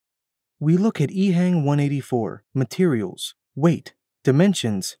we look at Ehang 184, materials, weight,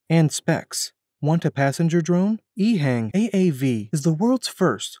 dimensions, and specs. Want a passenger drone? Ehang AAV is the world's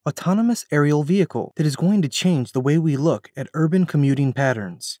first autonomous aerial vehicle that is going to change the way we look at urban commuting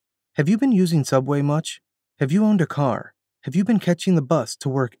patterns. Have you been using subway much? Have you owned a car? Have you been catching the bus to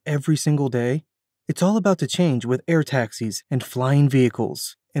work every single day? It's all about to change with air taxis and flying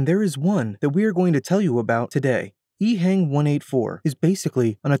vehicles, and there is one that we are going to tell you about today. Ehang 184 is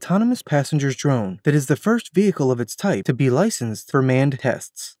basically an autonomous passenger's drone that is the first vehicle of its type to be licensed for manned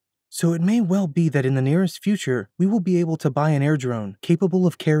tests. So it may well be that in the nearest future, we will be able to buy an air drone capable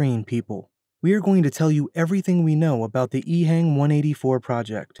of carrying people. We are going to tell you everything we know about the Ehang 184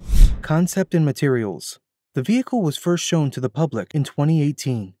 project. Concept and materials. The vehicle was first shown to the public in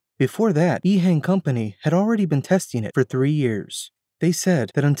 2018. Before that, Ehang Company had already been testing it for 3 years. They said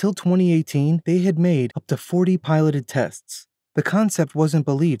that until 2018, they had made up to 40 piloted tests. The concept wasn't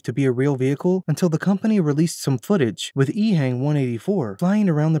believed to be a real vehicle until the company released some footage with Ehang 184 flying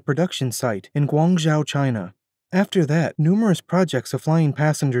around the production site in Guangzhou, China. After that, numerous projects of flying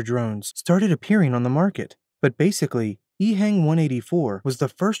passenger drones started appearing on the market. But basically, Ehang 184 was the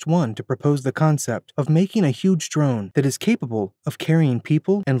first one to propose the concept of making a huge drone that is capable of carrying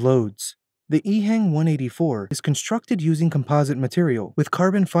people and loads. The Ehang 184 is constructed using composite material with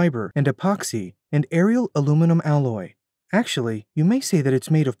carbon fiber and epoxy and aerial aluminum alloy. Actually, you may say that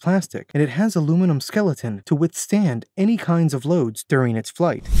it's made of plastic and it has aluminum skeleton to withstand any kinds of loads during its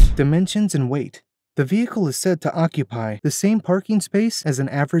flight. Dimensions and weight. The vehicle is said to occupy the same parking space as an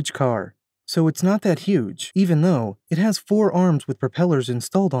average car. So it's not that huge, even though it has 4 arms with propellers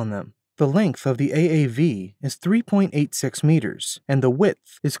installed on them. The length of the AAV is 3.86 meters, and the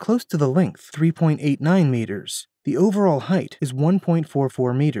width is close to the length, 3.89 meters. The overall height is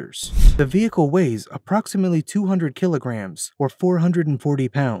 1.44 meters. The vehicle weighs approximately 200 kilograms, or 440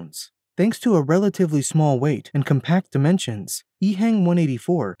 pounds. Thanks to a relatively small weight and compact dimensions, Ehang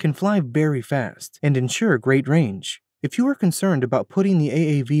 184 can fly very fast and ensure great range. If you are concerned about putting the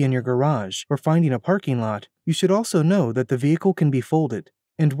AAV in your garage or finding a parking lot, you should also know that the vehicle can be folded.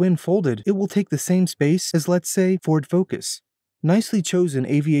 And when folded, it will take the same space as, let's say, Ford Focus. Nicely chosen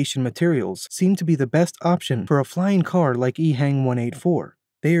aviation materials seem to be the best option for a flying car like Ehang 184.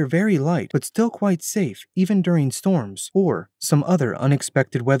 They are very light, but still quite safe even during storms or some other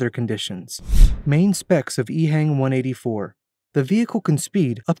unexpected weather conditions. Main specs of Ehang 184. The vehicle can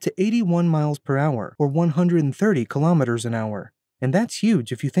speed up to 81 miles per hour or 130 kilometers an hour. And that's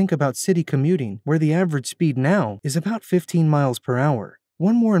huge if you think about city commuting, where the average speed now is about 15 miles per hour.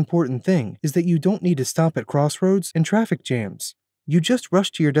 One more important thing is that you don't need to stop at crossroads and traffic jams. You just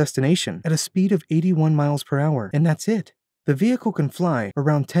rush to your destination at a speed of 81 miles per hour, and that's it. The vehicle can fly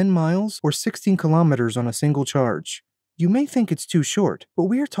around 10 miles or 16 kilometers on a single charge. You may think it's too short, but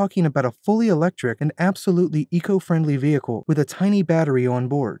we are talking about a fully electric and absolutely eco-friendly vehicle with a tiny battery on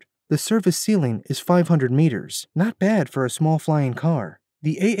board. The service ceiling is 500 meters. Not bad for a small flying car.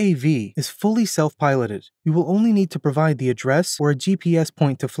 The AAV is fully self-piloted. You will only need to provide the address or a GPS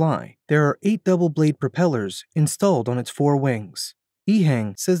point to fly. There are 8 double-blade propellers installed on its 4 wings.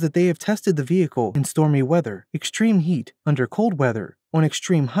 Ehang says that they have tested the vehicle in stormy weather, extreme heat, under cold weather, on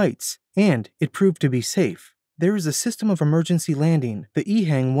extreme heights, and it proved to be safe. There is a system of emergency landing. The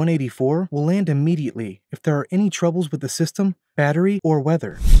Ehang 184 will land immediately if there are any troubles with the system, battery, or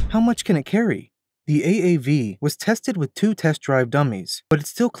weather. How much can it carry? The AAV was tested with 2 test drive dummies, but it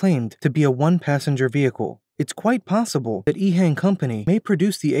still claimed to be a 1-passenger vehicle. It's quite possible that Ehang Company may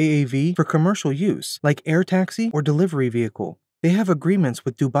produce the AAV for commercial use, like air taxi or delivery vehicle. They have agreements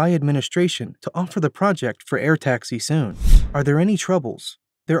with Dubai administration to offer the project for air taxi soon. Are there any troubles?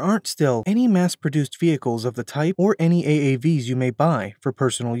 There aren't still any mass-produced vehicles of the type or any AAVs you may buy for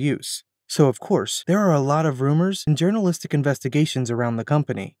personal use. So of course, there are a lot of rumors and journalistic investigations around the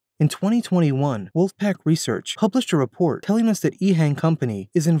company. In 2021, Wolfpack Research published a report telling us that Ehang Company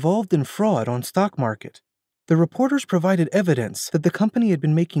is involved in fraud on stock market. The reporters provided evidence that the company had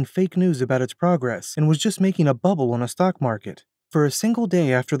been making fake news about its progress and was just making a bubble on a stock market. For a single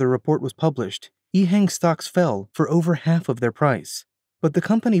day after the report was published, Ehang stocks fell for over half of their price. But the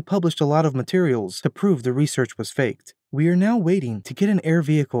company published a lot of materials to prove the research was faked. We are now waiting to get an air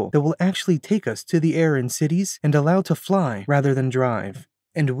vehicle that will actually take us to the air in cities and allow to fly rather than drive.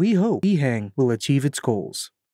 And we hope Ehang will achieve its goals.